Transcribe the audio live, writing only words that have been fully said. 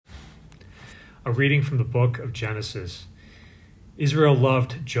A reading from the book of Genesis. Israel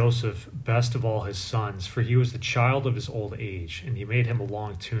loved Joseph best of all his sons, for he was the child of his old age, and he made him a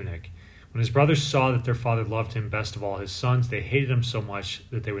long tunic. When his brothers saw that their father loved him best of all his sons, they hated him so much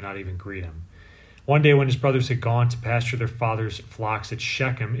that they would not even greet him. One day when his brothers had gone to pasture their father's flocks at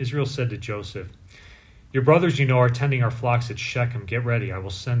Shechem, Israel said to Joseph, "Your brothers, you know, are tending our flocks at Shechem. Get ready, I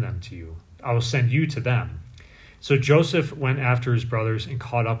will send them to you. I will send you to them." So Joseph went after his brothers and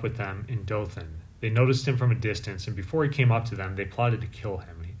caught up with them in Dothan. They noticed him from a distance, and before he came up to them, they plotted to kill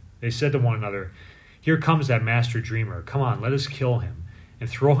him. They said to one another, "Here comes that master dreamer. Come on, let us kill him and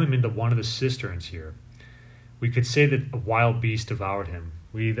throw him into one of the cisterns here. We could say that a wild beast devoured him.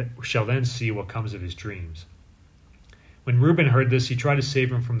 We shall then see what comes of his dreams." When Reuben heard this, he tried to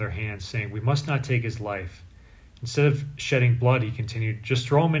save him from their hands, saying, "We must not take his life." Instead of shedding blood, he continued, "Just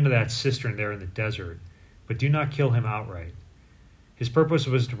throw him into that cistern there in the desert, but do not kill him outright." His purpose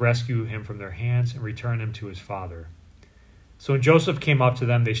was to rescue him from their hands and return him to his father. So when Joseph came up to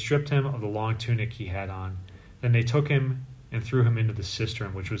them, they stripped him of the long tunic he had on. Then they took him and threw him into the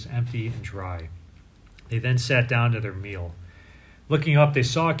cistern, which was empty and dry. They then sat down to their meal. Looking up, they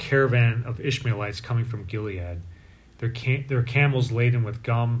saw a caravan of Ishmaelites coming from Gilead, their camels laden with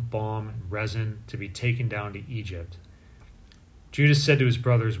gum, balm, and resin to be taken down to Egypt. Judah said to his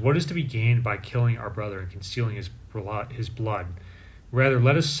brothers, "What is to be gained by killing our brother and concealing his blood? Rather,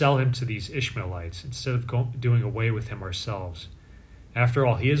 let us sell him to these Ishmaelites instead of doing away with him ourselves. After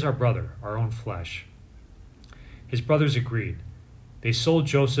all, he is our brother, our own flesh." His brothers agreed. They sold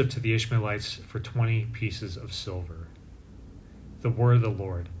Joseph to the Ishmaelites for 20 pieces of silver. The word of the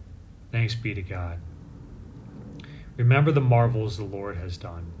Lord. Thanks be to God. Remember the marvels the Lord has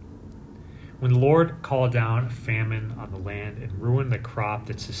done. When the Lord called down a famine on the land and ruined the crop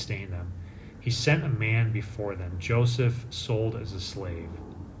that sustained them, he sent a man before them, Joseph, sold as a slave.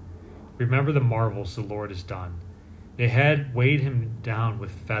 Remember the marvels the Lord has done. They had weighed him down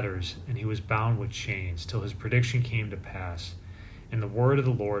with fetters, and he was bound with chains, till his prediction came to pass, and the word of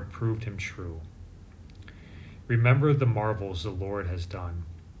the Lord proved him true. Remember the marvels the Lord has done.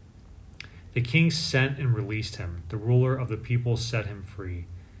 The king sent and released him. The ruler of the people set him free,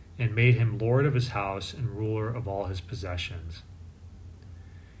 and made him lord of his house and ruler of all his possessions.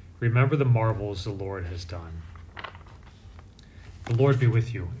 Remember the marvels the Lord has done. The Lord be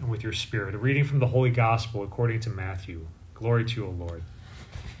with you and with your spirit. A reading from the Holy Gospel according to Matthew. Glory to you, O Lord.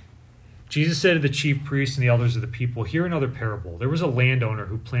 Jesus said to the chief priests and the elders of the people, "Hear another parable. There was a landowner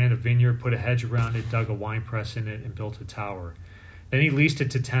who planted a vineyard, put a hedge around it, dug a winepress in it, and built a tower. Then he leased it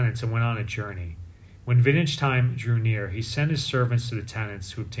to tenants and went on a journey. When vintage time drew near, he sent his servants to the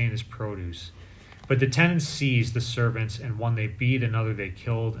tenants to obtain his produce. But the tenants seized the servants, and one they beat, another they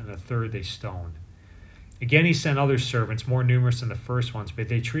killed, and a third they stoned. Again he sent other servants, more numerous than the first ones, but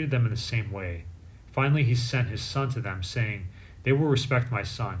they treated them in the same way. Finally he sent his son to them, saying, 'They will respect my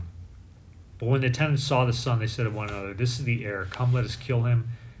son.' But when the tenants saw the son, they said to one another, 'This is the heir. Come, let us kill him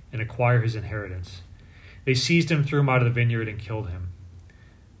and acquire his inheritance.' They seized him, threw him out of the vineyard, and killed him.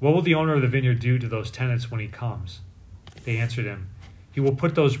 'What will the owner of the vineyard do to those tenants when he comes?' They answered him, 'He will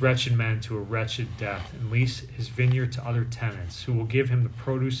put those wretched men to a wretched death and lease his vineyard to other tenants, who will give him the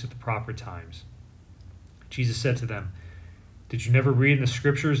produce at the proper times.' Jesus said to them, 'Did you never read in the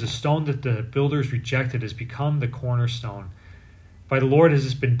Scriptures, the stone that the builders rejected has become the cornerstone? By the Lord has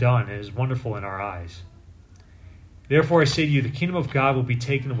this been done, and it is wonderful in our eyes. Therefore I say to you, the kingdom of God will be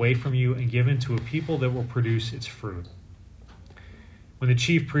taken away from you and given to a people that will produce its fruit.' When the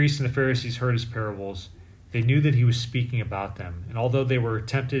chief priests and the Pharisees heard his parables, they knew that he was speaking about them, and although they were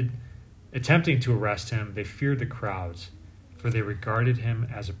attempting to arrest him, they feared the crowds, for they regarded him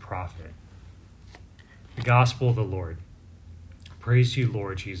as a prophet." The Gospel of the Lord. Praise to you,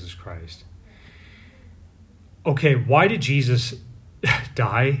 Lord Jesus Christ. Okay, why did Jesus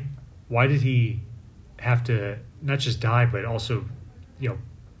die? Why did he have to not just die, but also,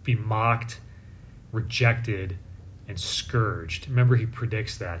 be mocked, rejected, and scourged? Remember, he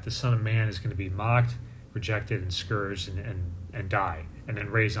predicts that the Son of Man is going to be mocked, rejected, and scourged, and die, and then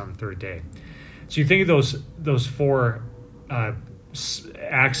raised on the third day. So you think of those four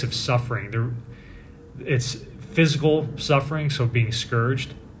acts of suffering. It's physical suffering, so being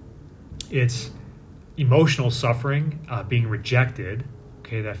scourged. It's emotional suffering, being rejected.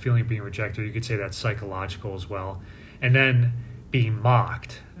 Okay, that feeling of being rejected, you could say that's psychological as well. And then being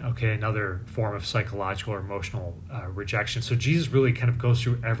mocked, okay, another form of psychological or emotional rejection. So Jesus really kind of goes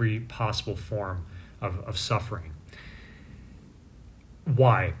through every possible form of suffering.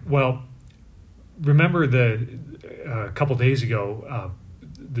 Why? Well, remember a couple days ago,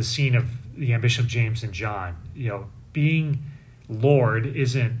 the scene of the ambition of James and John. Being Lord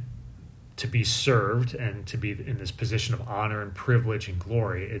isn't to be served and to be in this position of honor and privilege and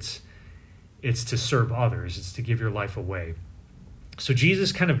glory. It's to serve others. It's to give your life away. So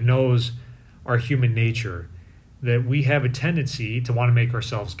Jesus kind of knows our human nature, that we have a tendency to want to make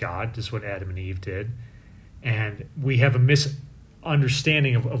ourselves God. This is what Adam and Eve did. And we have a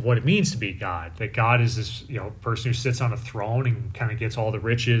misunderstanding of what it means to be God, that God is this person who sits on a throne and kind of gets all the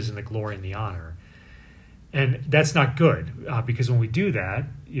riches and the glory and the honor. And that's not good, because when we do that,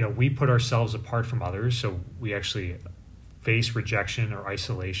 we put ourselves apart from others, so we actually face rejection or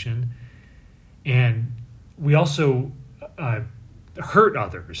isolation. And we also hurt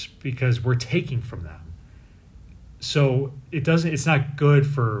others because we're taking from them. So it's not good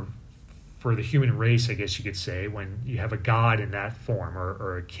for the human race, I guess you could say, when you have a God in that form,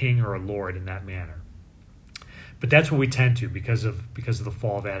 or a king or a lord in that manner. But that's what we tend to because of the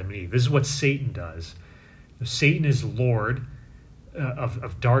fall of Adam and Eve. This is what Satan does. Satan is Lord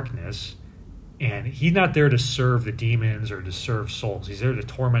of darkness, and he's not there to serve the demons or to serve souls. He's there to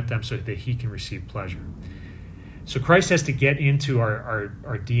torment them so that he can receive pleasure. So Christ has to get into our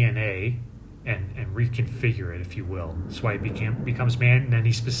DNA and reconfigure it, if you will. That's why he becomes man, and then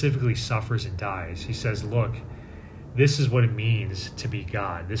he specifically suffers and dies. He says, look, this is what it means to be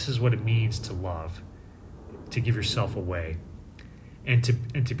God. This is what it means to love, to give yourself away, and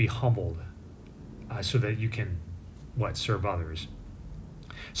to be humbled, so that you can serve others.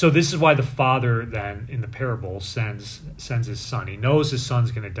 So this is why the father then in the parable sends his son. He knows his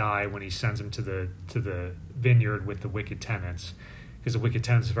son's going to die when he sends him to the vineyard with the wicked tenants, because the wicked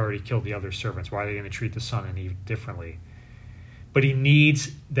tenants have already killed the other servants. Why are they going to treat the son and Eve differently? But he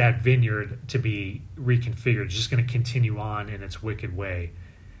needs that vineyard to be reconfigured. It's just going to continue on in its wicked way.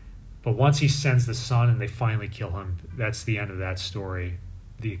 But once he sends the son and they finally kill him, that's the end of that story.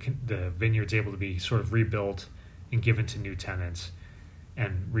 The vineyard's able to be sort of rebuilt and given to new tenants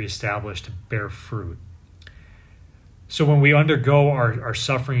and reestablished to bear fruit. So when we undergo our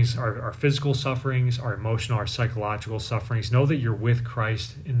sufferings, our physical sufferings, our emotional, our psychological sufferings, know that you're with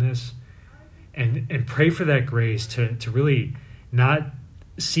Christ in this, and pray for that grace to really not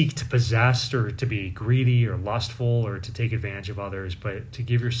seek to possess or to be greedy or lustful or to take advantage of others, but to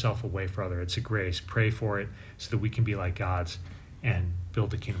give yourself away for others. It's a grace. Pray for it so that we can be like God's and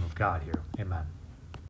build the kingdom of God here. Amen.